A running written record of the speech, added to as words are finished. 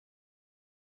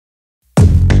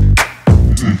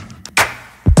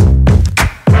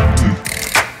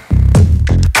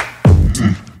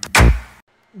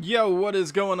Yo, what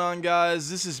is going on,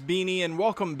 guys? This is Beanie, and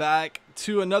welcome back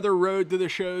to another Road to the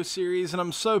Show series. And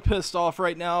I'm so pissed off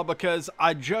right now because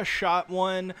I just shot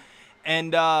one,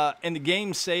 and the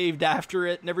game saved after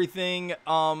it and everything.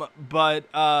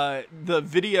 But the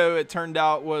video, it turned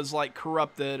out, was like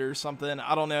corrupted or something.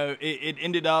 I don't know. It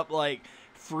ended up like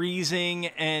freezing,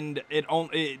 and it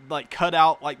like cut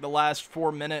out like the last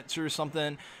 4 minutes or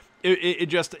something.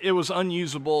 It was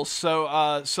unusable.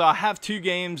 So so I have two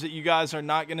games that you guys are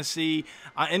not going to see.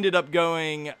 I ended up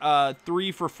going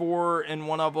 3 for 4 in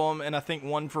one of them, and I think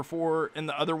 1 for 4 in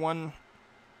the other one.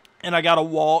 And I got a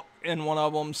walk in one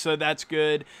of them, so that's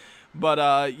good.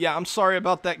 But yeah, I'm sorry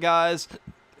about that, guys.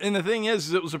 And the thing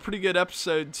is, it was a pretty good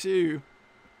episode too.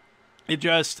 It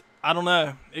just, I don't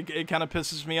know, it kind of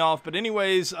pisses me off. But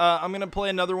anyways, I'm going to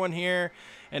play another one here,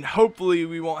 and hopefully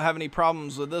we won't have any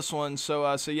problems with this one.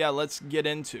 So so yeah, let's get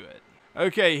into it.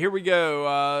 Okay, here we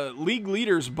go. League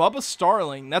leaders, Bubba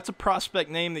Starling. That's a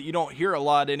prospect name that you don't hear a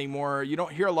lot anymore. You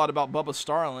don't hear a lot about Bubba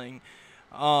Starling.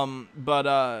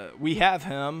 But we have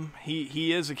him.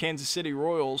 He is a Kansas City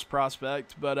Royals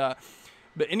prospect. But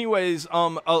anyways,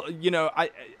 you know,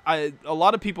 a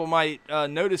lot of people might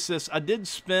notice this. I did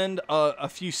spend a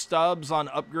few stubs on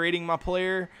upgrading my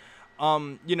player.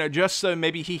 You know, just so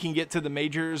maybe he can get to the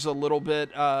majors a little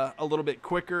bit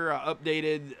quicker. I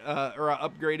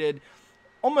upgraded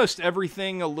almost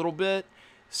everything a little bit.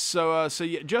 So so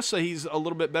yeah, just so he's a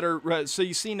little bit better. So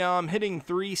you see now I'm hitting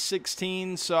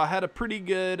 316. So I had a pretty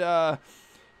good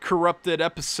corrupted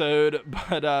episode.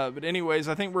 But anyways,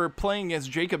 I think we're playing as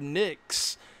Jacob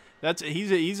Nix.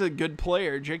 He's a good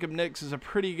player. Jacob Nix is a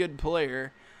pretty good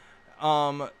player.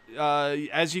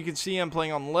 As you can see, I'm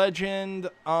playing on Legend,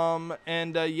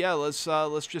 and yeah,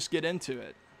 let's just get into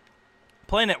it.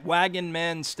 Playing at Wagon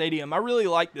Man Stadium. I really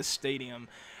like this stadium.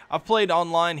 I've played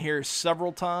online here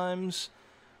several times,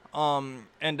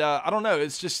 and I don't know,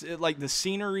 it's just like the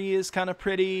scenery is kind of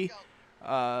pretty,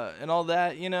 and all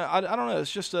that. You know, I don't know.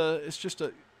 It's just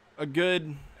a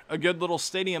good little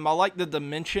stadium. I like the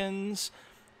dimensions.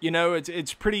 You know,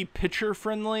 it's pretty pitcher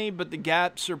friendly, but the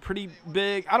gaps are pretty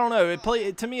big. I don't know.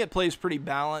 To me, it plays pretty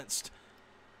balanced.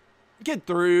 Get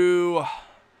through.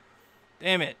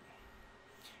 Damn it.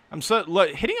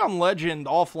 Hitting on Legend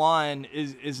offline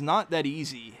is not that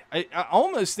easy. I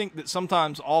almost think that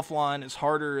sometimes offline is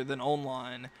harder than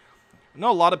online. I know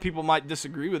a lot of people might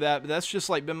disagree with that, but that's just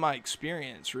like been my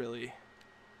experience, really.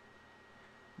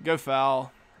 Go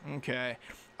foul. Okay.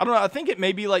 I don't know, I think it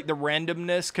may be like the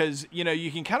randomness, because, you know,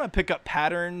 you can kind of pick up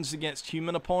patterns against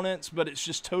human opponents, but it's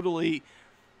just totally,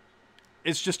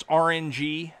 it's just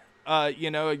RNG, you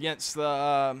know, against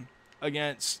the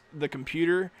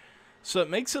computer. So it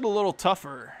makes it a little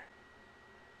tougher.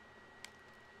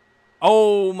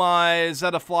 Oh my, is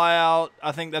that a fly out?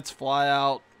 I think that's fly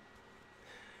out.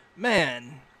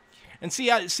 Man. And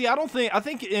I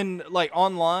think in like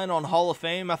online on Hall of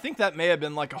Fame, I think that may have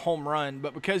been like a home run,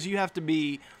 but because you have to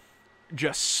be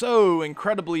just so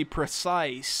incredibly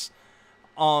precise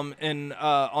on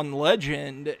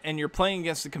Legend, and you're playing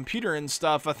against the computer and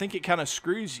stuff, I think it kind of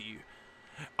screws you.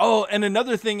 Oh, and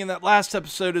another thing in that last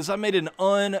episode is I made an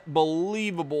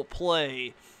unbelievable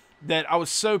play that I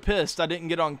was so pissed I didn't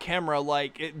get on camera.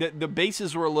 Like the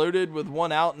bases were loaded with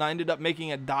 1 out, and I ended up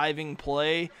making a diving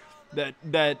play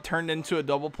that turned into a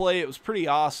double play. It was pretty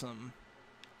awesome.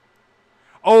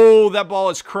 Oh, that ball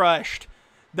is crushed.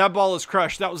 That ball is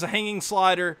crushed. That was a hanging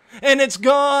slider, and it's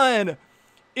gone.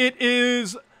 It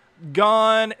is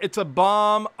gone. It's a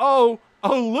bomb. Oh,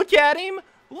 look at him.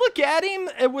 Look at him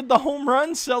with the home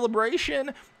run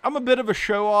celebration. I'm a bit of a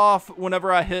show off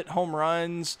whenever I hit home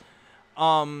runs.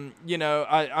 You know,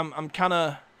 I'm kind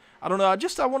of, I don't know.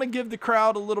 I want to give the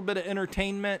crowd a little bit of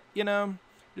entertainment, you know,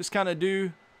 just kind of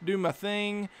do my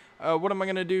thing. What am I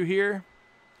going to do here?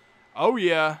 Oh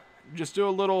yeah, just do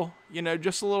a little, you know,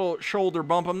 just a little shoulder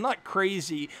bump. I'm not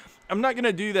crazy. I'm not going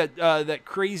to do that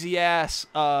crazy ass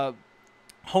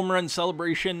home run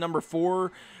celebration number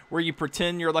 4 where you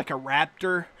pretend you're like a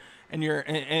raptor and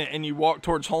you walk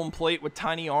towards home plate with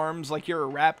tiny arms like you're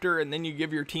a raptor, and then you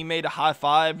give your teammate a high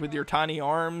five with your tiny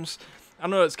arms. I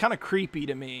don't know, it's kind of creepy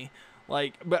to me.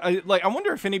 Like, but I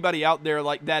wonder if anybody out there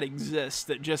like that exists,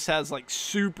 that just has like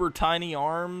super tiny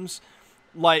arms,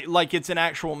 like it's an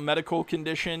actual medical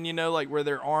condition, you know, like where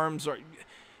their arms are.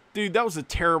 Dude, that was a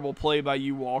terrible play by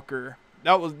you, Walker.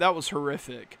 That was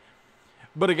horrific.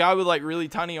 But a guy with like really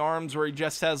tiny arms where he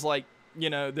just has like, you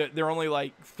know, they're only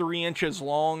like 3 inches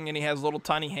long, and he has little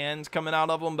tiny hands coming out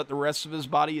of them, but the rest of his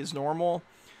body is normal.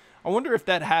 I wonder if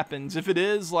that happens. If it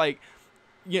is, like,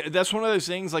 yeah, that's one of those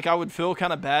things, like, I would feel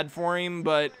kind of bad for him,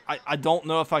 but I don't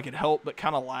know if I could help but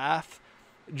kind of laugh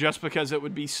just because it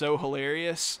would be so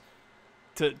hilarious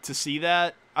to see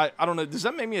that. I don't know. Does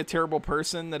that make me a terrible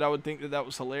person that I would think that that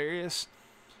was hilarious?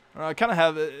 I kind of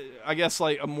have, I guess,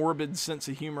 like a morbid sense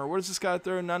of humor. What does this guy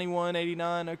throw? 91,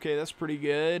 89. Okay, that's pretty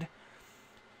good.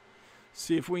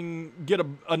 See if we can get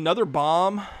another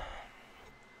bomb.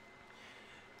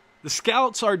 The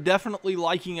scouts are definitely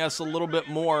liking us a little bit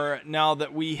more now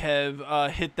that we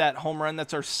have hit that home run.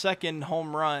 That's our second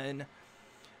home run.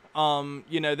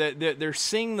 You know, they're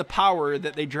seeing the power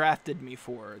that they drafted me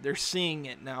for. They're seeing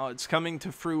it now. It's coming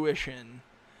to fruition.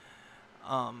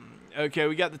 Okay,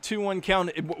 we got the 2-1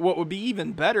 count. What would be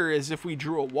even better is if we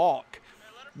drew a walk.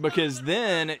 Because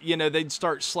then, you know, they'd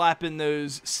start slapping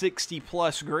those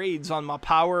 60-plus grades on my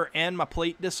power and my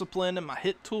plate discipline and my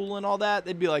hit tool and all that.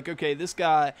 They'd be like, okay, this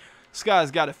guy's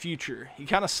got a future. He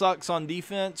kind of sucks on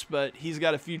defense, but he's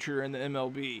got a future in the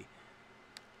MLB.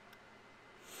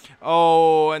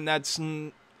 Oh, and that's...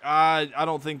 I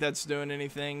don't think that's doing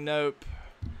anything. Nope.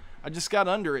 I just got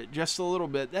under it just a little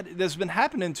bit. That's been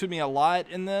happening to me a lot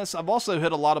in this. I've also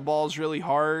hit a lot of balls really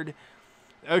hard.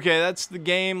 Okay, that's the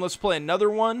game. Let's play another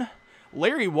one.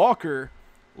 Larry Walker.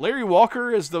 Larry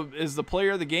Walker is the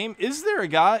player of the game. Is there a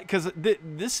guy? Because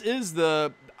this is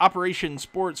the Operation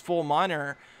Sports full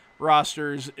minor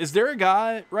rosters. Is there a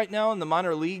guy right now in the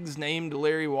minor leagues named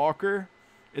Larry Walker?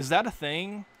 Is that a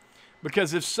thing?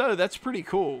 Because if so, that's pretty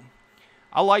cool.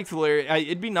 I liked Larry.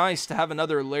 It'd be nice to have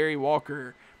another Larry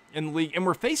Walker in the league. And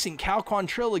we're facing Cal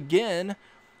Quantrill again.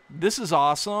 This is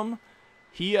awesome.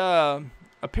 He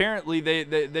apparently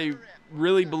they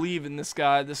really believe in this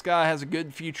guy. This guy has a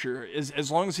good future as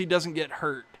long as he doesn't get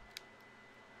hurt.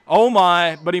 Oh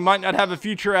my, but he might not have a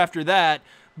future after that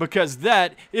because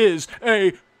that is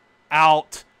a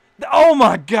out. Oh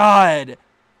my God.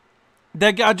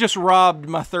 That guy just robbed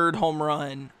my third home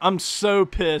run. I'm so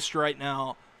pissed right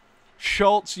now.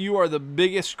 Schultz, you are the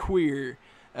biggest queer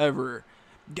ever.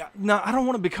 No, I don't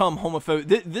want to become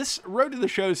homophobic. This Road to the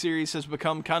Show series has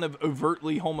become kind of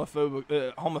overtly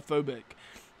homophobic.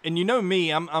 And you know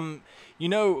me, I'm you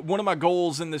know, one of my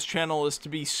goals in this channel is to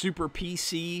be super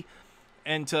PC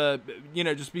and to, you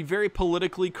know, just be very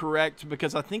politically correct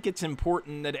because I think it's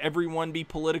important that everyone be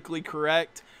politically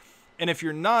correct. And if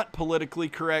you're not politically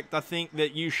correct, I think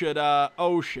that you should,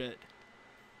 oh shit.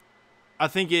 I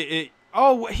think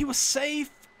oh, he was safe.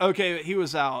 Okay, he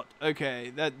was out.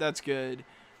 Okay, that's good.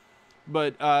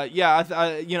 But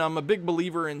yeah, you know, I'm a big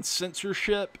believer in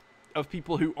censorship of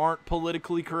people who aren't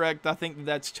politically correct. I think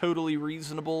that's totally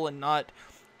reasonable and not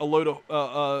a load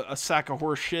of a sack of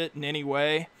horse shit in any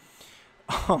way.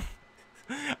 I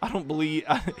don't believe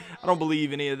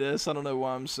any of this. I don't know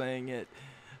why I'm saying it.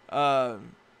 But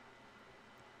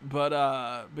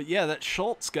yeah, that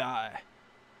Schultz guy.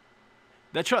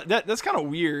 That's kind of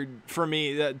weird for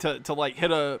me to like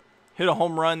hit a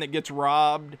home run that gets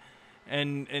robbed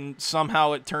and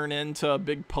somehow it turn into a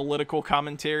big political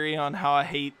commentary on how I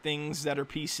hate things that are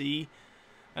PC.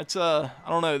 That's I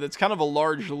don't know, that's kind of a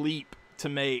large leap to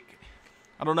make.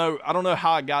 I don't know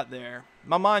how I got there.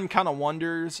 My mind kind of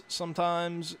wanders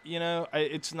sometimes, you know.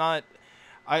 It's not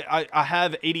I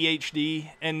have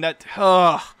ADHD and that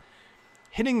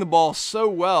hitting the ball so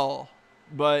well,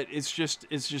 but it's just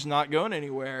not going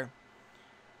anywhere.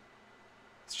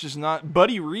 It's just not.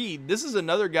 Buddy Reed. This is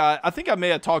another guy. I think I may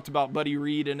have talked about Buddy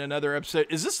Reed in another episode.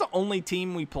 Is this the only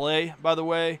team we play, by the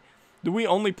way? Do we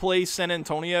only play San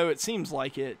Antonio? It seems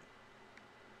like it.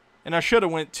 And I should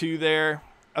have went 2 there.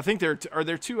 I think are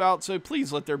there 2 outs? So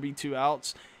please let there be 2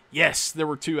 outs. Yes, there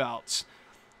were 2 outs.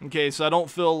 Okay, so I don't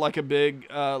feel like a big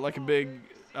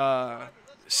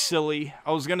silly.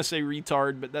 I was gonna say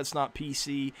retard, but that's not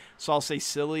PC, so I'll say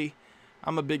silly.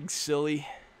 I'm a big silly.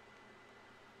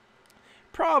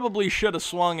 Probably should have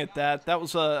swung at that. That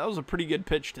was a pretty good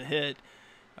pitch to hit.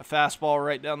 A fastball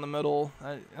right down the middle.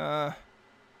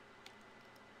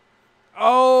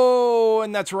 Oh,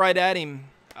 and that's right at him.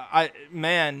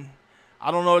 Man, I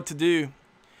don't know what to do.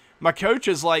 My coach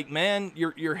is like, man,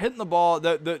 you're hitting the ball.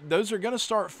 Those are gonna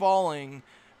start falling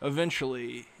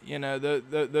eventually. You know,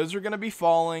 those are gonna be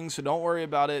falling, so don't worry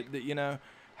about it. You know,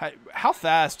 how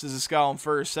fast is this guy on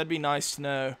first? That'd be nice to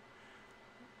know.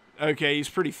 Okay, he's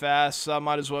pretty fast, so I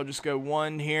might as well just go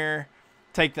 1 here,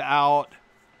 take the out.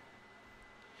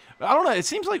 I don't know. It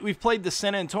seems like we've played the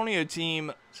San Antonio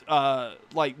team,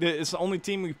 like it's the only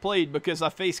team we've played because I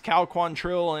faced Cal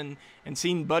Quantrill and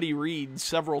seen Buddy Reed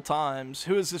several times.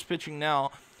 Who is this pitching now?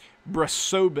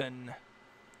 Brasobin.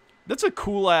 That's a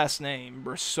cool-ass name,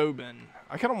 Brasobin.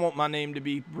 I kind of want my name to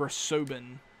be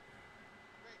Brasobin.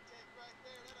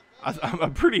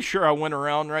 I'm pretty sure I went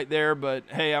around right there, but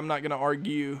hey, I'm not gonna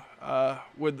argue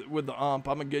with the ump.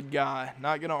 I'm a good guy.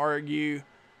 Not gonna argue.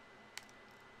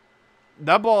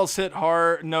 That ball's hit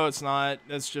hard. No, it's not.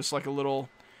 That's just like a little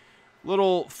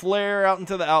flare out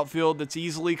into the outfield that's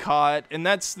easily caught, and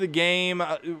that's the game.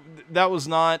 That was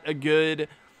not a good.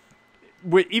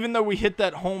 Even though we hit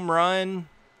that home run,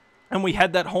 and we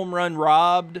had that home run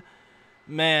robbed.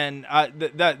 Man,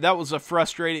 that was a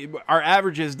frustrating. Our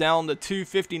average is down to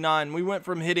 259. We went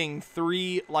from hitting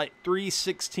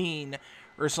 316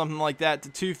 or something like that to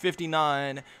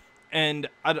 259, and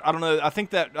I don't know. I think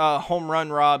that home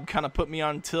run rob kind of put me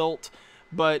on tilt.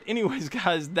 But anyways,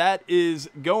 guys, that is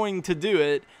going to do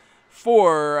it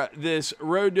for this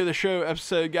Road to the Show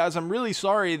episode. Guys, I'm really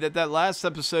sorry that last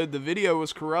episode the video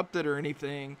was corrupted or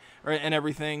anything and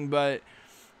everything, but.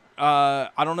 I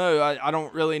don't know. I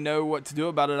don't really know what to do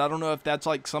about it. I don't know if that's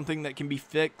like something that can be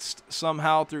fixed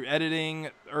somehow through editing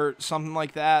or something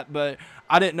like that, but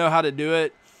I didn't know how to do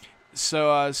it.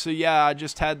 So yeah, I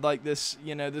just had like this,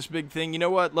 this big thing. You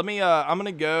know what? Let me, I'm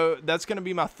going to go, that's going to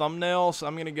be my thumbnail. So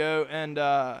I'm going to go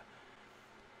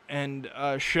and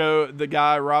show the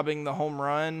guy robbing the home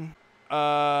run.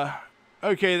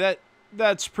 Okay,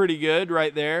 that's pretty good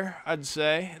right there, I'd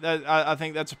say. I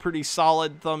think that's a pretty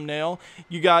solid thumbnail.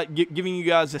 Giving you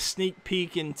guys a sneak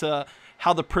peek into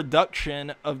how the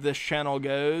production of this channel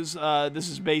goes. This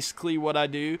is basically what I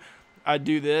do. I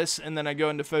do this, and then I go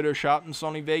into Photoshop and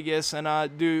Sony Vegas, and I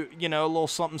do, a little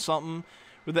something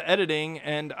with the editing,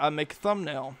 and I make a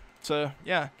thumbnail. So,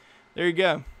 yeah, there you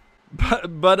go.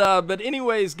 But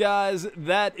anyways, guys,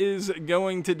 that is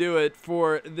going to do it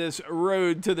for this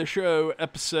Road to the Show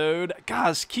episode.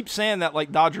 Guys, keep saying that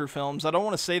like Dodger Films. I don't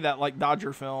want to say that like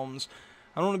Dodger Films.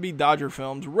 I don't want to be Dodger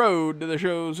Films. Road to the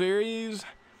Show series.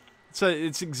 So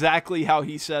it's exactly how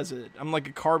he says it. I'm like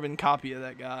a carbon copy of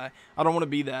that guy. I don't want to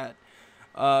be that.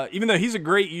 Even though he's a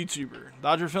great YouTuber.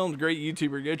 Dodger Films, great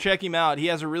YouTuber. Go check him out. He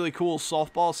has a really cool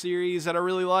softball series that I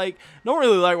really like. Don't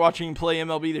really like watching him play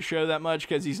MLB The Show that much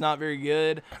because he's not very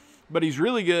good. But he's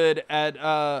really good at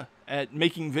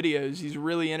making videos. He's a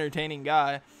really entertaining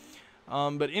guy.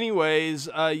 But anyways,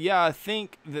 yeah, I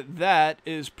think that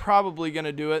is probably going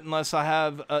to do it unless I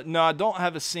have... no, I don't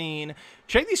have a scene.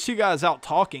 Check these two guys out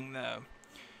talking, though.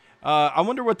 I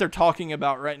wonder what they're talking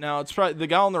about right now. It's probably the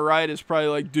guy on the right is probably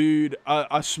like, dude,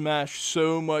 I smashed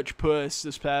so much puss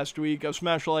this past week. I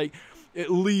smashed like at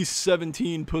least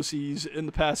 17 pussies in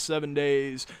the past 7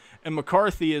 days. And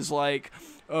McCarthy is like,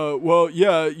 well,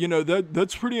 yeah,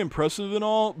 that's pretty impressive and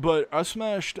all, but I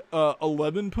smashed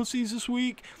 11 pussies this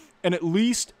week, and at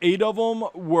least 8 of them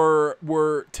were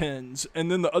 10s,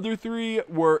 and then the other 3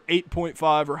 were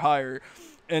 8.5 or higher.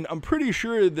 And I'm pretty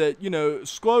sure that,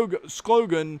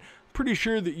 Slogan, pretty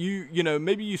sure that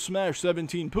maybe you smashed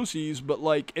 17 pussies, but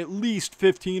like at least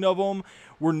 15 of them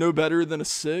were no better than a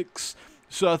 6.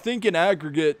 So I think in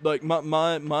aggregate, like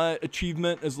my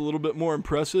achievement is a little bit more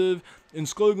impressive. And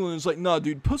Slogan is like, nah,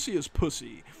 dude, pussy is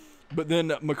pussy. But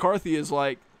then McCarthy is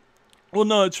like, well,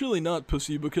 no, it's really not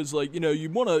pussy because, like, you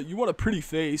want a pretty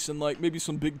face and, like, maybe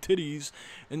some big titties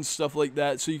and stuff like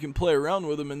that so you can play around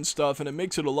with them and stuff, and it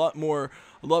makes it a lot more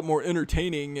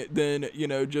entertaining than,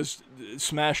 just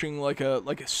smashing like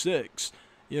a 6.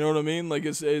 You know what I mean? Like,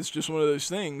 it's just one of those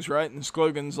things, right? And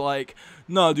Slogan's like,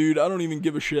 nah, dude, I don't even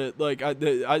give a shit. Like, I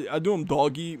do them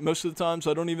doggy most of the time,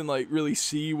 so I don't even, like, really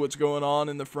see what's going on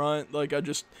in the front. Like, I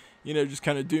just, just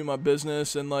kind of do my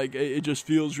business, and, like, it just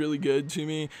feels really good to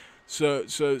me. So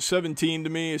 17 to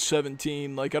me is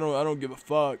 17. Like, I don't give a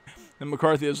fuck. And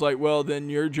McCarthy is like, well, then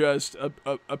you're just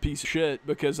a piece of shit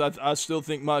because I still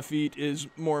think my feat is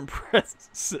more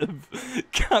impressive.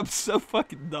 God, I'm so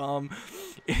fucking dumb.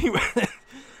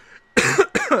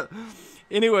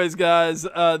 Anyways, guys,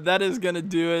 that is gonna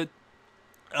do it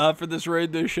for this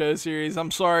Road to the Show series.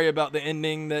 I'm sorry about the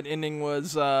ending. That ending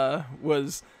was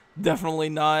definitely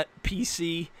not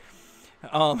PC.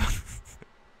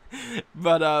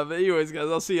 But anyways, guys,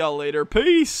 I'll see y'all later.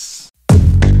 Peace.